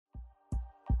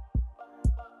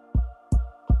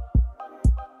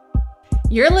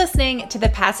You're listening to the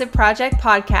Passive Project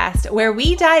Podcast, where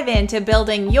we dive into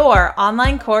building your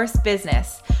online course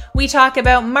business. We talk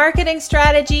about marketing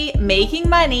strategy, making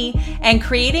money, and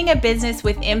creating a business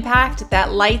with impact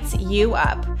that lights you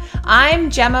up. I'm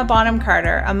Gemma Bonham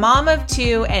Carter, a mom of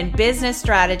two and business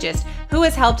strategist who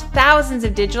has helped thousands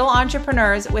of digital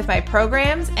entrepreneurs with my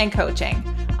programs and coaching.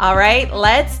 All right,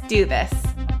 let's do this.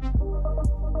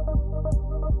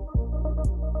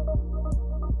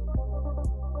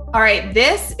 All right,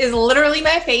 this is literally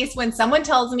my face when someone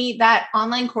tells me that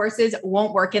online courses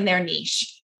won't work in their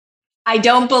niche. I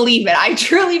don't believe it. I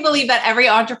truly believe that every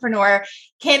entrepreneur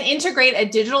can integrate a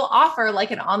digital offer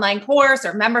like an online course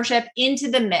or membership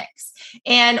into the mix.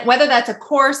 And whether that's a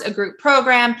course, a group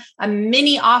program, a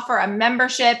mini offer, a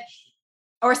membership,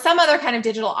 or some other kind of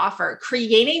digital offer,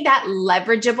 creating that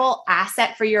leverageable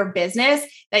asset for your business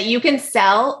that you can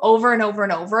sell over and over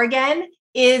and over again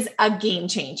is a game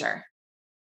changer.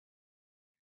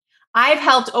 I've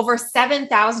helped over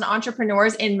 7,000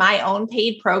 entrepreneurs in my own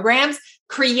paid programs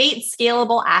create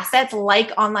scalable assets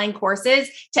like online courses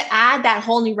to add that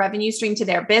whole new revenue stream to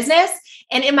their business.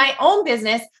 And in my own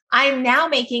business, I'm now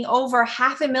making over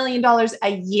 $500,000 a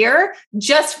year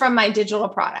just from my digital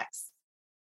products.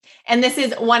 And this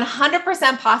is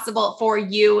 100% possible for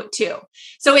you too.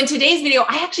 So in today's video,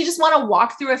 I actually just want to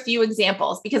walk through a few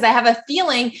examples because I have a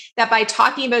feeling that by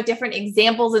talking about different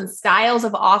examples and styles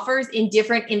of offers in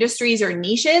different industries or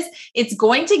niches, it's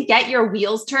going to get your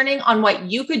wheels turning on what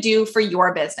you could do for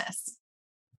your business.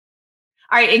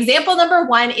 All right, example number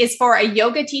one is for a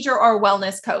yoga teacher or a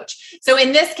wellness coach. So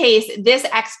in this case, this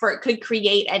expert could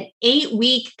create an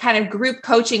 8-week kind of group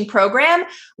coaching program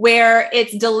where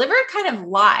it's delivered kind of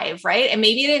live, right? And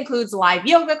maybe it includes live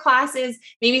yoga classes,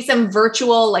 maybe some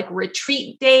virtual like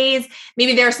retreat days.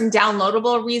 Maybe there are some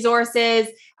downloadable resources,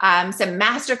 some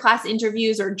masterclass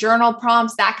interviews or journal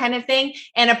prompts, that kind of thing.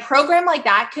 And a program like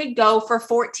that could go for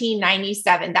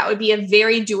 $14.97. That would be a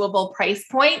very doable price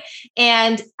point.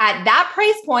 And at that price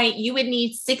point, you would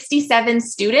need 67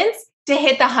 students to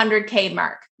hit the 100K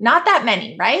mark. Not that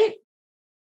many, right?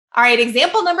 All right,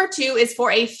 example number two is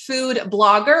for a food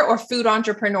blogger or food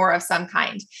entrepreneur of some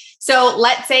kind. So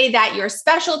let's say that your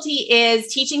specialty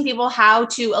is teaching people how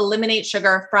to eliminate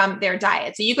sugar from their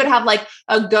diet. So you could have like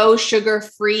a go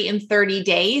sugar-free in 30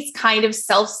 days kind of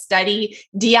self-study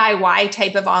DIY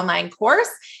type of online course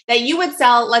that you would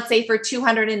sell, let's say for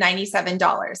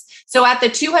 $297. So at the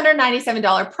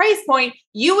 $297 price point,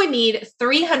 you would need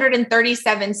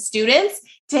 337 students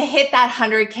to hit that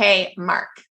 100K mark.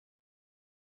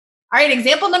 All right,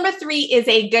 example number three is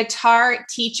a guitar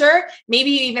teacher.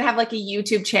 Maybe you even have like a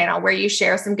YouTube channel where you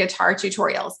share some guitar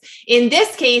tutorials. In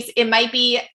this case, it might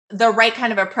be the right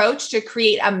kind of approach to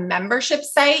create a membership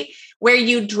site where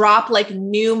you drop like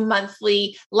new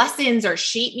monthly lessons or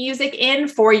sheet music in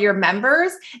for your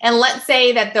members. And let's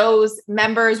say that those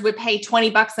members would pay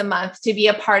 $20 a month to be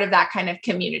a part of that kind of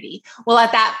community. Well,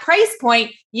 at that price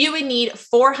point, you would need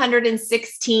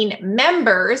 416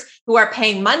 members who are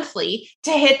paying monthly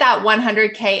to hit that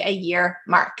 100K a year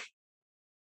mark.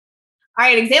 All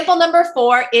right, example number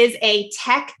four is a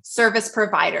tech service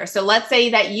provider. So let's say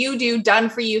that you do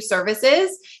done-for-you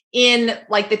services in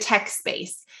like the tech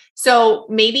space. So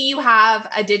maybe you have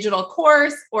a digital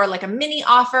course or like a mini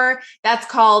offer that's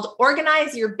called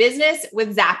Organize Your Business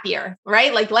with Zapier,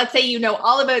 right? Like let's say you know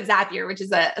all about Zapier, which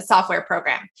is a software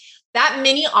program. That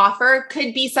mini offer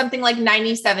could be something like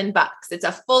 $97. It's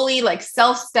a fully like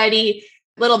self-study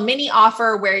little mini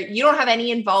offer where you don't have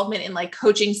any involvement in like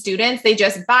coaching students. They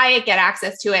just buy it, get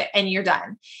access to it, and you're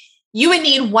done. You would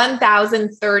need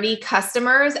 1,030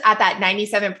 customers at that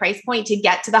 97 price point to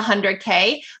get to the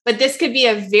 100K. But this could be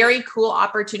a very cool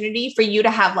opportunity for you to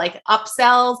have like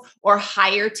upsells or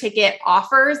higher ticket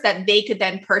offers that they could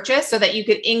then purchase so that you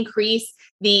could increase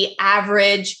the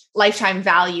average lifetime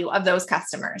value of those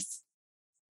customers.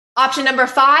 Option number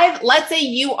five, let's say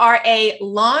you are a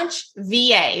launch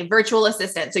VA, virtual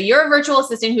assistant. So you're a virtual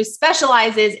assistant who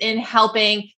specializes in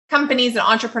helping companies and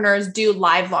entrepreneurs do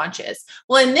live launches.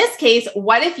 Well, in this case,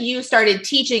 what if you started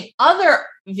teaching other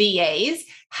VAs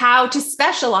how to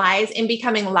specialize in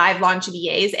becoming live launch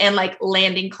VAs and like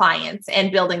landing clients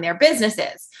and building their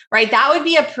businesses, right? That would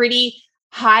be a pretty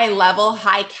high level,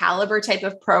 high caliber type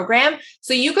of program.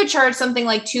 So you could charge something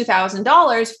like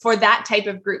 $2,000 for that type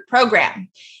of group program.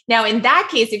 Now, in that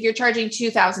case, if you're charging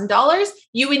 $2,000,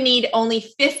 you would need only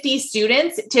 50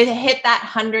 students to hit that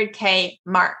 100K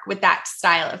mark with that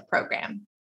style of program.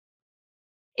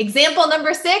 Example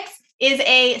number six is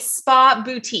a spa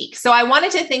boutique. So I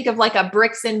wanted to think of like a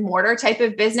bricks and mortar type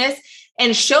of business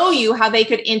and show you how they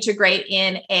could integrate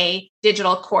in a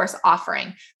digital course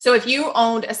offering. So if you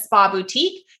owned a spa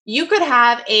boutique, you could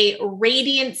have a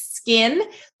radiant skin,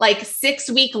 like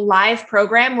 6-week live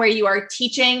program where you are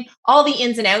teaching all the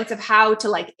ins and outs of how to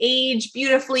like age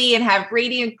beautifully and have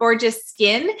radiant, gorgeous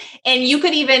skin. And you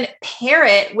could even pair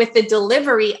it with the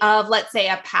delivery of, let's say,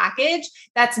 a package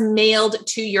that's mailed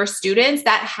to your students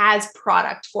that has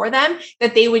product for them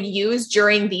that they would use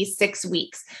during these 6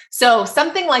 weeks. So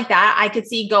something like that, I could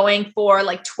see going for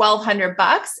like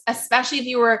 $1,200, especially if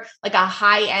you were like a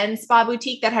high-end spa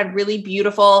boutique that had really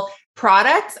beautiful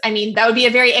products. I mean, that would be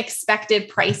a very expected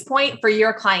price point for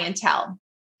your clientele.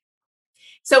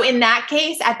 So in that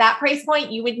case, at that price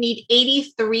point, you would need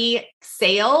 83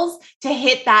 sales to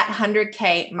hit that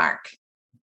 100K mark.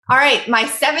 All right, my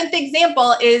 7th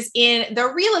example is in the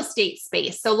real estate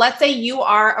space. So let's say you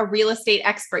are a real estate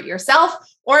expert yourself,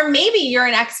 or maybe you're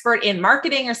an expert in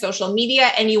marketing or social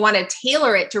media and you want to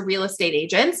tailor it to real estate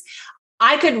agents.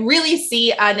 I could really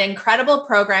see an incredible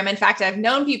program. In fact, I've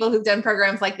known people who've done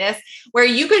programs like this where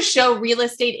you could show real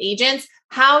estate agents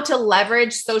how to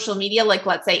leverage social media, like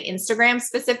let's say Instagram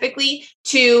specifically,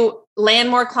 to land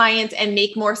more clients and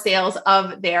make more sales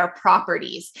of their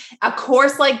properties. A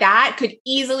course like that could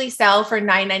easily sell for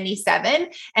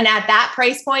 $997. And at that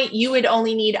price point, you would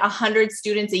only need 100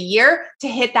 students a year to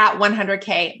hit that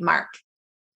 100K mark.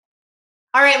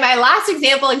 All right, my last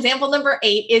example number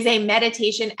 8, is a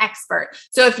meditation expert.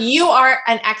 So if you are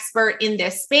an expert in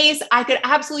this space, I could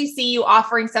absolutely see you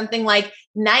offering something like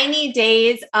 90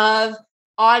 days of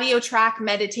audio track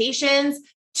meditations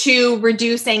to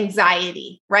reduce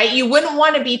anxiety, right? You wouldn't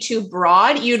want to be too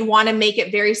broad. You'd want to make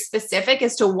it very specific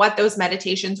as to what those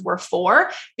meditations were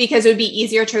for, because it would be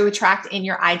easier to attract in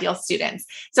your ideal students.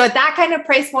 So at that kind of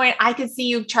price point, I could see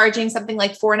you charging something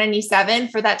like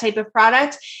 $497 for that type of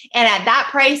product. And at that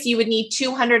price, you would need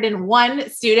 201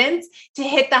 students to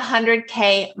hit the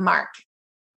 100K mark.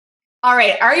 All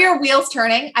right. Are your wheels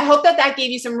turning? I hope that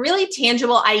gave you some really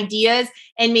tangible ideas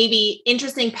and maybe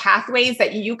interesting pathways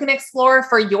that you can explore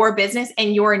for your business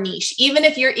and your niche. Even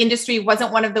if your industry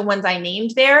wasn't one of the ones I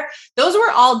named there, those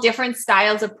were all different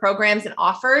styles of programs and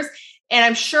offers. And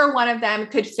I'm sure one of them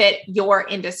could fit your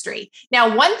industry.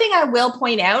 Now, one thing I will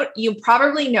point out, you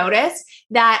probably noticed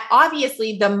that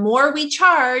obviously the more we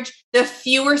charge, the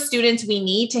fewer students we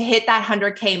need to hit that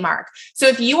 100K mark. So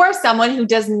if you are someone who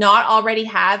does not already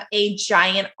have a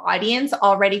giant audience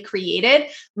already created,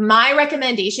 my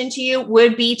recommendation to you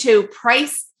would be to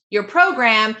price your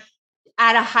program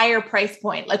at a higher price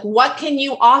point. Like, what can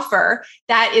you offer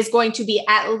that is going to be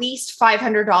at least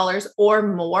 $500 or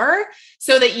more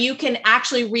so that you can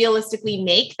actually realistically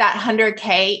make that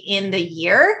 100K in the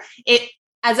year?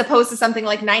 As opposed to something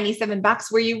like $97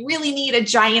 where you really need a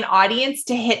giant audience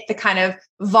to hit the kind of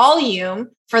volume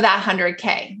for that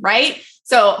 100K, right?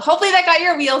 So hopefully that got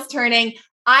your wheels turning.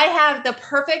 I have the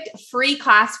perfect free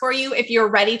class for you if you're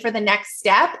ready for the next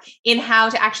step in how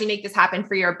to actually make this happen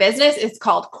for your business. It's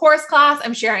called Course Class.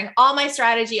 I'm sharing all my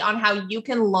strategy on how you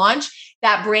can launch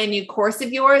that brand new course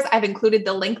of yours. I've included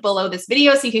the link below this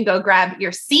video so you can go grab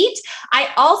your seat. I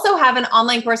also have an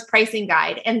online course pricing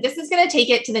guide, and this is going to take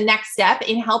it to the next step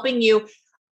in helping you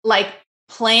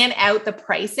plan out the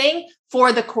pricing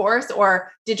for the course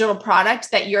or digital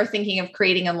product that you're thinking of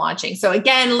creating and launching. So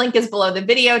again, link is below the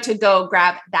video to go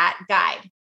grab that guide.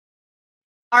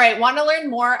 All right, want to learn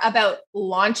more about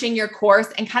launching your course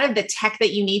and kind of the tech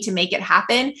that you need to make it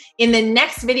happen? In the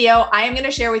next video, I am going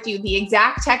to share with you the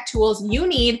exact tech tools you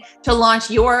need to launch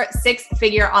your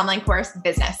 6-figure online course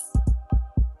business.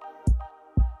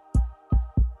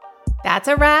 That's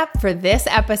a wrap for this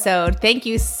episode. Thank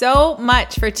you so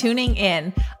much for tuning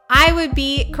in. I would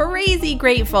be crazy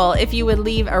grateful if you would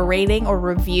leave a rating or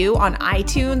review on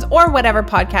iTunes or whatever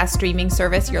podcast streaming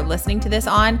service you're listening to this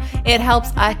on. It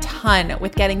helps a ton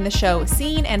with getting the show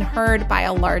seen and heard by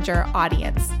a larger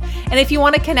audience. And if you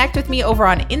want to connect with me over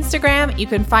on Instagram, you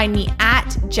can find me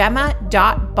at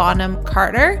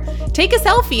Gemma.BonhamCarter. Take a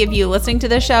selfie of you listening to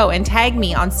the show and tag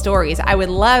me on stories. I would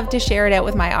love to share it out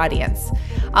with my audience.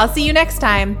 I'll see you next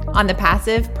time on the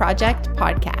Passive Project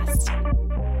Podcast.